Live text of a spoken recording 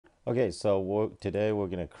Okay, so today we're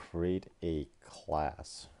gonna create a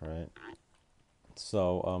class, right?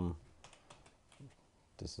 So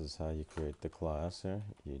this is how you create the class here.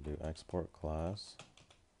 You do export class,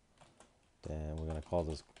 then we're gonna call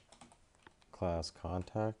this class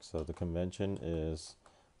contact. So the convention is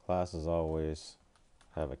classes always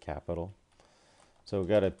have a capital. So we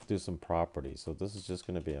gotta do some properties. So this is just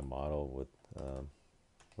gonna be a model with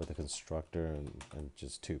a constructor and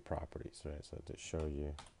just two properties, right? So to show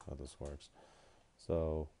you how this works.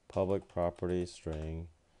 So public property string,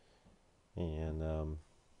 and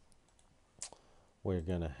we're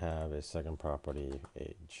gonna have a second property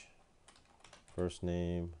age. First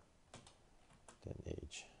name, then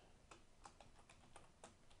age.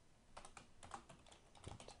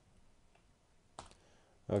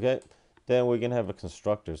 Okay, then we can have a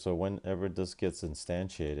constructor. So whenever this gets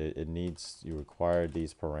instantiated, you require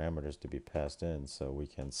these parameters to be passed in so we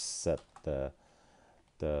can set the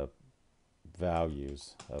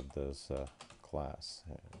values of this class,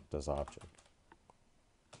 this object.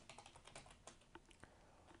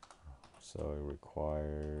 So it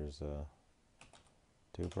requires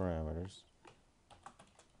two parameters.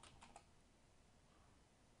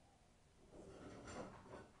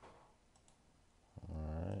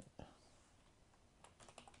 All right.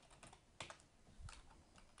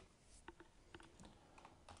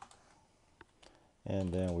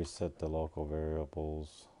 And then we set the local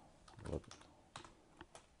variables to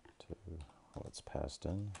what's passed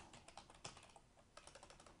in.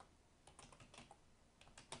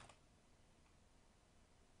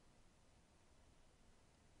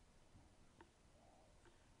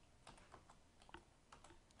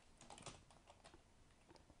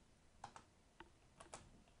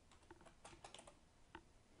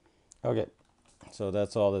 Okay, so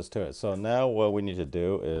that's all there's to it. So now what we need to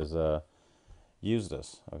do is use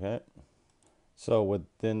this, okay? So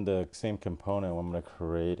within the same component, I'm going to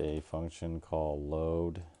create a function called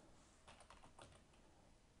load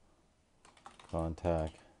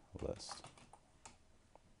contact list.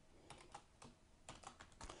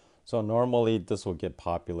 So normally this will get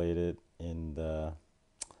populated in the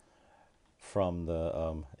from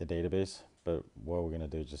the a database, but what we're going to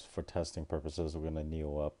do just for testing purposes, we're going to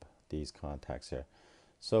new up these contacts here.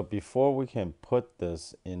 So before we can put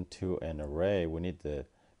this into an array, we need to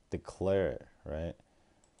declare it, right?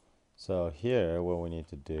 So here, what we need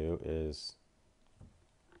to do is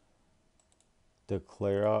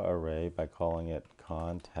declare our array by calling it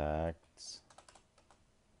contacts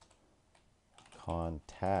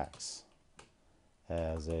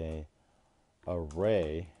as a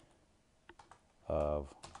array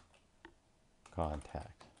of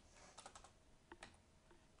contact.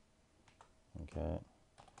 Okay.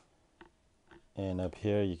 And up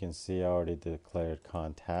here you can see I already declared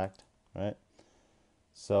contact, right?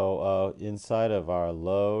 So inside of our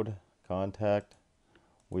load contact,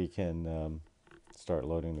 we can start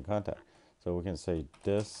loading the contact. So we can say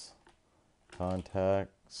this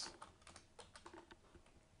contacts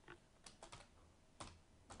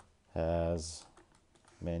has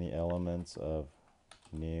many elements of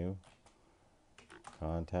new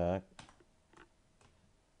contact.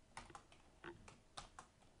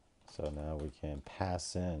 So now we can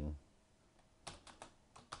pass in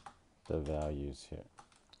the values here.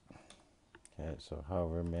 Okay, so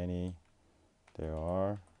however many there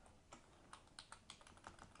are,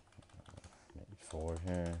 maybe 4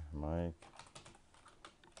 here, Mike,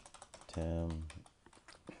 Tim,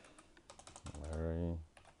 Larry,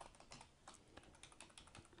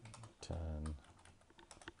 10,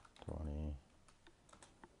 20,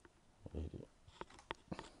 80.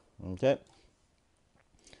 Okay,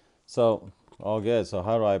 so all good. So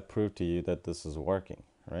how do I prove to you that this is working,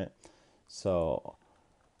 right? So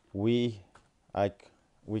we I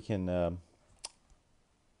we can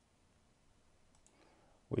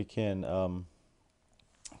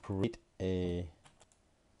create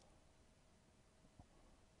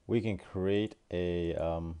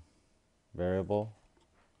a variable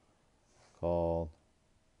called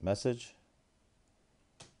message,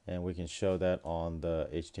 and we can show that on the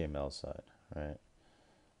HTML side, right?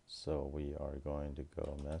 So we are going to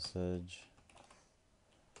go message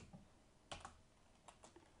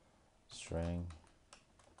string,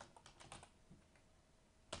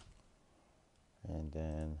 and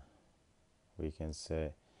then we can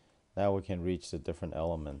say, now we can reach the different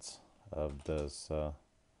elements of this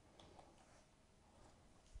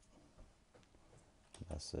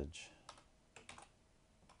message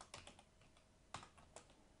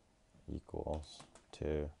equals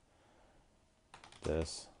to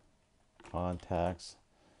this contacts.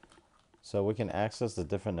 So we can access the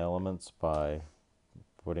different elements by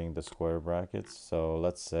putting the square brackets. So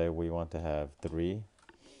let's say we want to have 3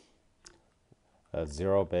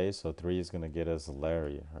 0 base, so 3 is going to get us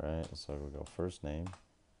Larry, right? So we go first name.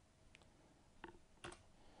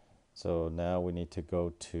 So now we need to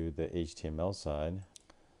go to the HTML side.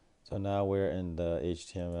 So now we're in the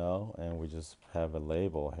HTML and we just have a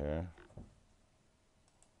label here.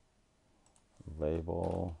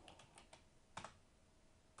 Label,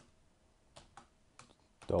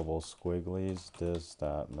 double squigglies, this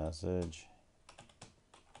dot message,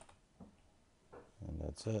 and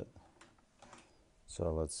that's it.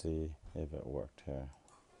 So let's see if it worked here.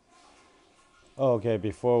 Okay,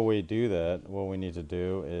 before we do that, what we need to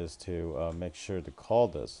do is to make sure to call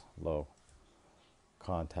this low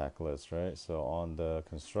contact list, right? So on the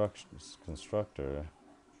constructor,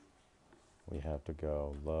 we have to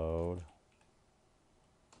go load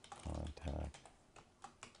contact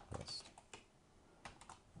list.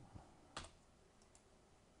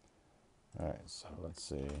 Alright, so let's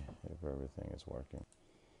see if everything is working.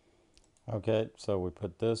 Okay, so we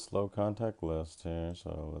put this low contact list here,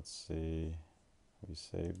 so let's see, we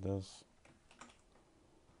save this.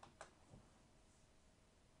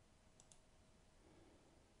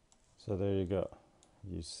 So there you go.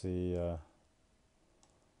 You see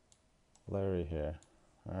Larry here.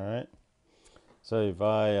 Alright, so if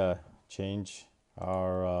I change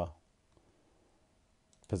our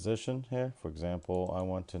position here, for example, I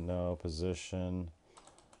want to know position,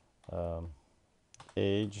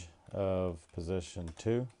 age of position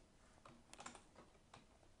 2.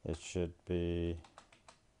 It should be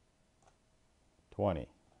 20,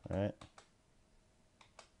 right?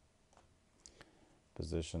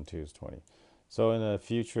 Position 2 is 20. So in a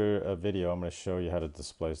future video, I'm going to show you how to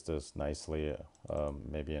display this nicely,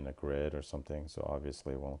 maybe in a grid or something. So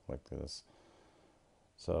obviously it won't look like this.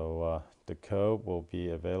 So the code will be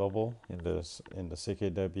available in the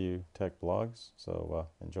CKW Tech blogs. So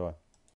enjoy.